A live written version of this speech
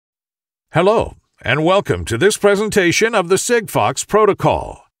Hello, and welcome to this presentation of the Sigfox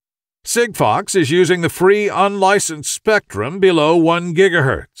protocol. Sigfox is using the free unlicensed spectrum below 1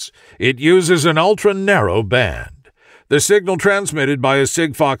 GHz. It uses an ultra-narrow band. The signal transmitted by a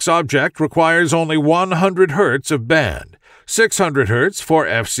Sigfox object requires only 100 Hz of band, 600 Hz for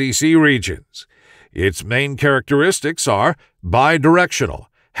FCC regions. Its main characteristics are bidirectional,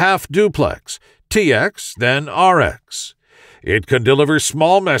 half-duplex, TX, then RX. It can deliver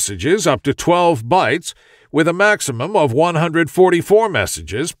small messages up to 12 bytes with a maximum of 144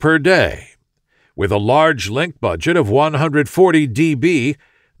 messages per day. With a large link budget of 140 dB,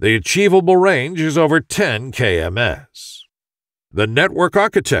 the achievable range is over 10 kms. The network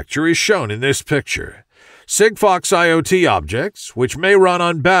architecture is shown in this picture. Sigfox IoT objects, which may run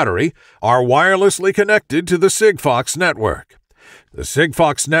on battery, are wirelessly connected to the Sigfox network. The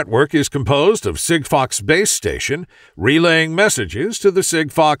Sigfox network is composed of Sigfox base station relaying messages to the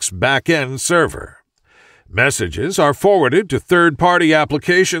Sigfox back-end server. Messages are forwarded to third-party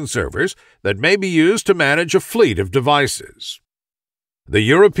application servers that may be used to manage a fleet of devices. The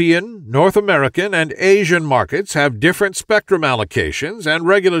European, North American, and Asian markets have different spectrum allocations and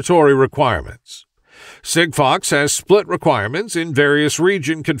regulatory requirements. Sigfox has split requirements in various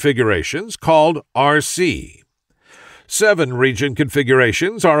region configurations called RC. 7 region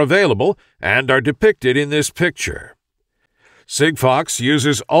configurations are available and are depicted in this picture. Sigfox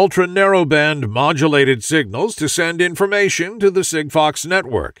uses ultra-narrowband modulated signals to send information to the Sigfox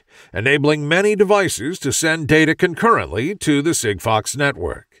network, enabling many devices to send data concurrently to the Sigfox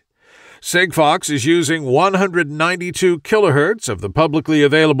network. Sigfox is using 192 kHz of the publicly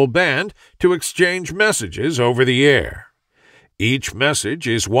available band to exchange messages over the air. Each message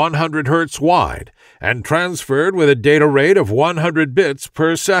is 100 Hz wide and transferred with a data rate of 100 bits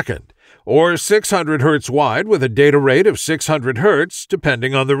per second, or 600 Hz wide with a data rate of 600 Hz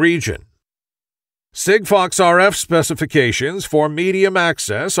depending on the region. Sigfox RF specifications for medium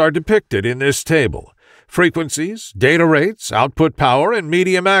access are depicted in this table. Frequencies, data rates, output power, and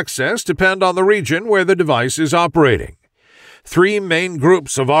medium access depend on the region where the device is operating. 3 main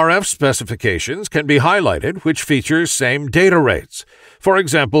groups of RF specifications can be highlighted which feature same data rates. For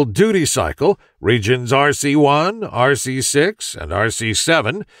example, duty cycle, regions RC1, RC6, and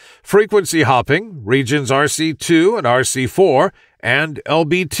RC7, frequency hopping, regions RC2 and RC4, and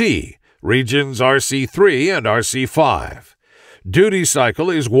LBT, regions RC3 and RC5. Duty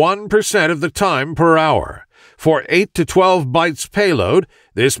cycle is 1% of the time per hour. For 8 to 12 bytes payload,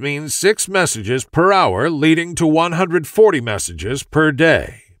 this means 6 messages per hour leading to 140 messages per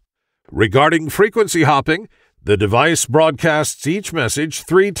day. Regarding frequency hopping, the device broadcasts each message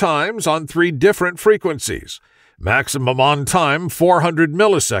 3 times on 3 different frequencies. Maximum on time 400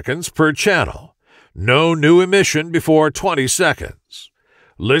 milliseconds per channel. No new emission before 20 seconds.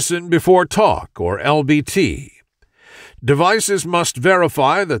 Listen before talk, or LBT. Devices must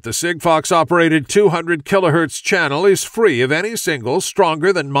verify that the Sigfox-operated 200 kHz channel is free of any signal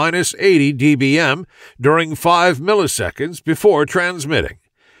stronger than -80 dBm during 5 milliseconds before transmitting.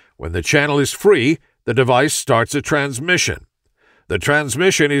 When the channel is free, the device starts a transmission. The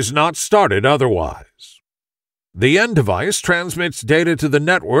transmission is not started otherwise. The end device transmits data to the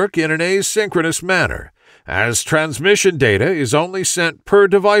network in an asynchronous manner, as transmission data is only sent per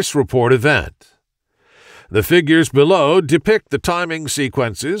device report event. The figures below depict the timing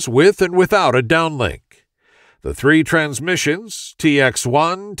sequences with and without a downlink. The 3 transmissions,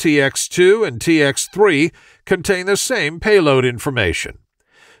 TX1, TX2, and TX3, contain the same payload information.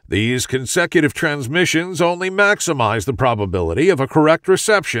 These consecutive transmissions only maximize the probability of a correct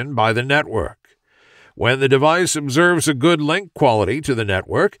reception by the network. When the device observes a good link quality to the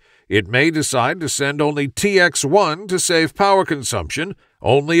network, it may decide to send only TX1 to save power consumption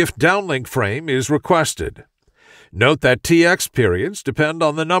only if downlink frame is requested. Note that TX periods depend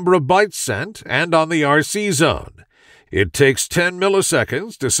on the number of bytes sent and on the RC zone. It takes 10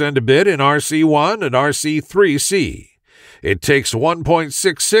 milliseconds to send a bit in RC1 and RC3C. It takes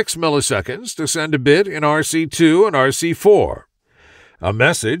 1.66 milliseconds to send a bit in RC2 and RC4. A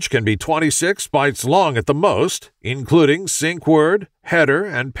message can be 26 bytes long at the most, including sync word, header,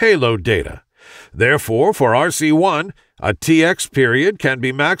 and payload data. Therefore, for RC1, a TX period can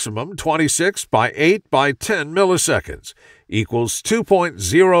be maximum 26 by 8 by 10 milliseconds, equals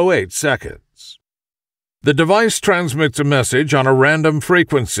 2.08 seconds. The device transmits a message on a random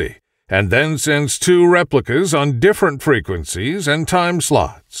frequency, and then sends 2 replicas on different frequencies and time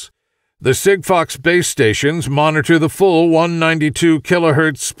slots. The Sigfox base stations monitor the full 192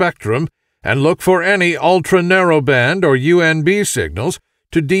 kHz spectrum and look for any ultra-narrowband or UNB signals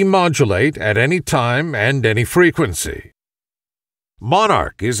to demodulate at any time and any frequency.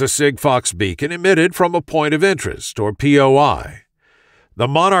 Monarch is a Sigfox beacon emitted from a point of interest, or POI. The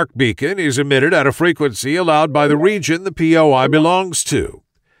Monarch beacon is emitted at a frequency allowed by the region the POI belongs to.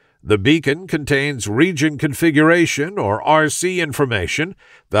 The beacon contains region configuration, or RC information,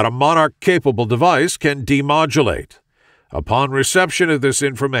 that a Monarch-capable device can demodulate. Upon reception of this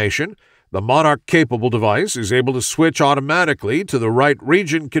information, the Monarch-capable device is able to switch automatically to the right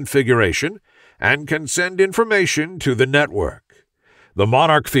region configuration and can send information to the network. The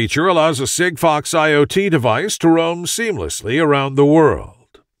Monarch feature allows a Sigfox IoT device to roam seamlessly around the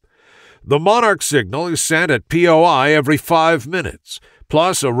world. The Monarch signal is sent at POI every 5 minutes,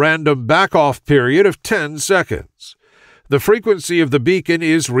 plus a random back-off period of 10 seconds. The frequency of the beacon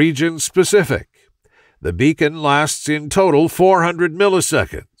is region-specific. The beacon lasts in total 400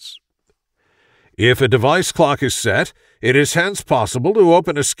 milliseconds. If a device clock is set, it is hence possible to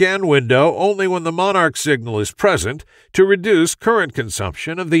open a scan window only when the Monarch signal is present to reduce current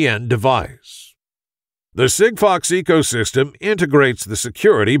consumption of the end device. The Sigfox ecosystem integrates the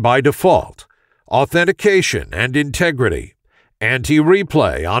security by default, authentication and integrity,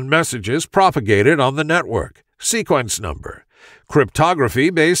 anti-replay on messages propagated on the network, sequence number,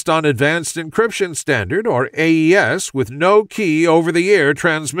 cryptography based on Advanced Encryption Standard or AES with no key over-the-air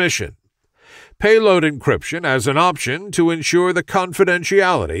transmission, payload encryption as an option to ensure the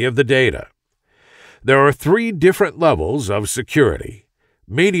confidentiality of the data. There are 3 different levels of security.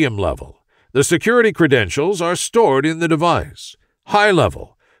 Medium level, the security credentials are stored in the device. High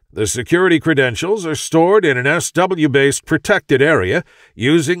level, the security credentials are stored in an SW-based protected area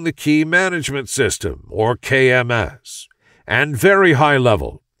using the Key Management System, or KMS. And very high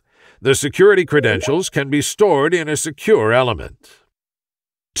level, the security credentials can be stored in a secure element.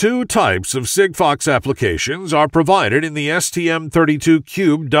 2 types of Sigfox applications are provided in the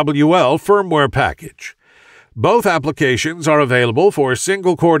STM32WL firmware package. Both applications are available for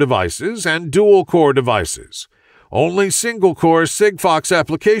single-core devices and dual-core devices. Only single-core Sigfox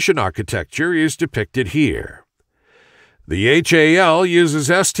application architecture is depicted here. The HAL uses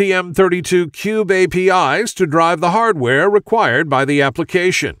STM32 APIs to drive the hardware required by the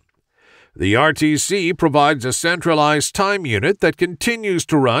application. The RTC provides a centralized time unit that continues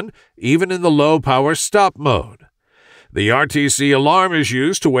to run even in the low-power stop mode. The RTC alarm is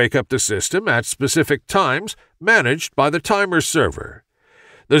used to wake up the system at specific times, managed by the timer server.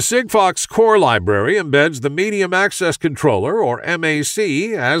 The Sigfox core library embeds the Medium Access Controller, or MAC,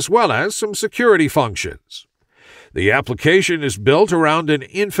 as well as some security functions. The application is built around an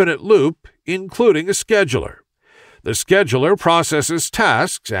infinite loop, including a scheduler. The scheduler processes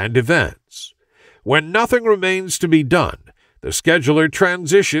tasks and events. When nothing remains to be done, the scheduler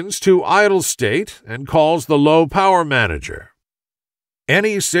transitions to idle state and calls the low power manager.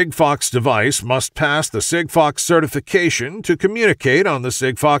 Any Sigfox device must pass the Sigfox certification to communicate on the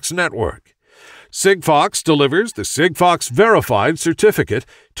Sigfox network. Sigfox delivers the Sigfox Verified certificate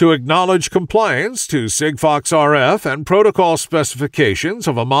to acknowledge compliance to Sigfox RF and protocol specifications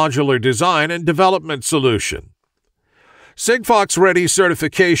of a modular design and development solution. Sigfox Ready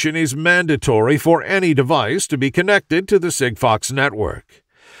certification is mandatory for any device to be connected to the Sigfox network.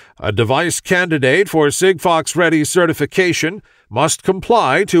 A device candidate for Sigfox Ready certification must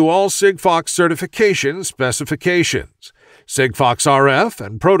comply to all Sigfox certification specifications, Sigfox RF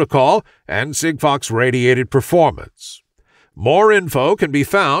and protocol, and Sigfox radiated performance. More info can be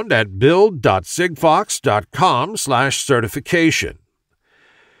found at build.sigfox.com/certification.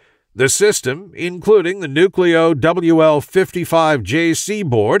 The system, including the Nucleo WL55JC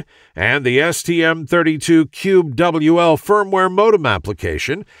board and the STM32WL firmware modem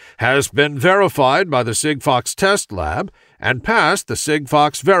application, has been verified by the Sigfox Test Lab and passed the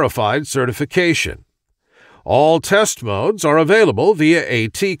Sigfox Verified certification. All test modes are available via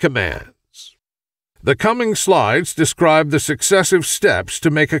AT commands. The coming slides describe the successive steps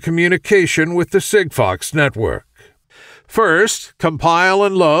to make a communication with the Sigfox network. First, compile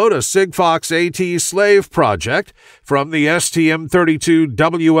and load a Sigfox AT slave project from the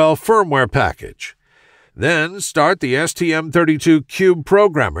STM32WL firmware package. Then start the STM32 Cube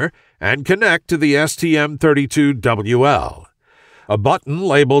programmer and connect to the STM32WL. A button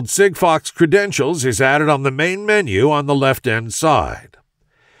labeled Sigfox Credentials is added on the main menu on the left-hand side.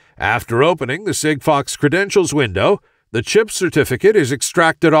 After opening the Sigfox Credentials window, the chip certificate is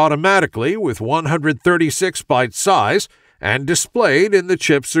extracted automatically with 136-byte size and displayed in the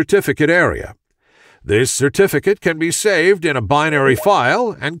chip certificate area. This certificate can be saved in a binary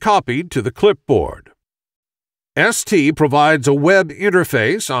file and copied to the clipboard. ST provides a web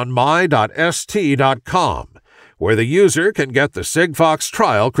interface on my.st.com, where the user can get the Sigfox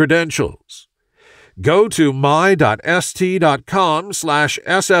trial credentials. Go to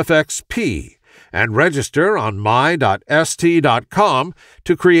my.st.com/sfxp and register on my.st.com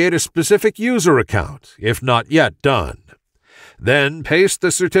to create a specific user account, if not yet done. Then paste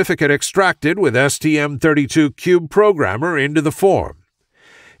the certificate extracted with STM32Cube Programmer into the form.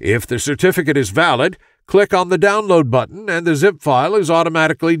 If the certificate is valid, click on the Download button and the zip file is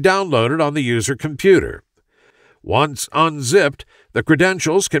automatically downloaded on the user computer. Once unzipped, the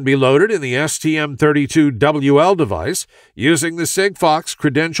credentials can be loaded in the STM32WL device using the Sigfox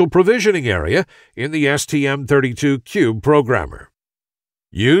Credential Provisioning area in the STM32Cube Programmer.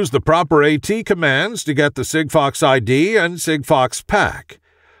 Use the proper AT commands to get the Sigfox ID and Sigfox pack.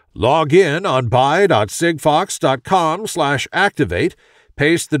 Log in on buy.sigfox.com/activate,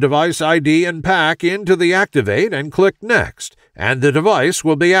 paste the device ID and pack into the Activate and click Next, and the device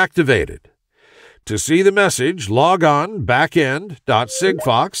will be activated. To see the message, log on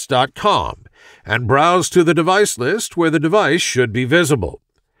backend.sigfox.com and browse to the device list where the device should be visible.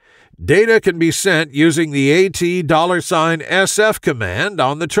 Data can be sent using the AT$SF command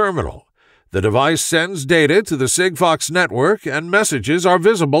on the terminal. The device sends data to the Sigfox network and messages are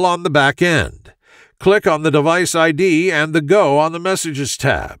visible on the back end. Click on the device ID and the Go on the Messages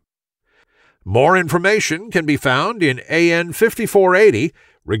tab. More information can be found in AN 5480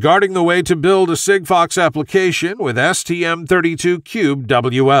 regarding the way to build a Sigfox application with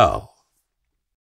STM32WL.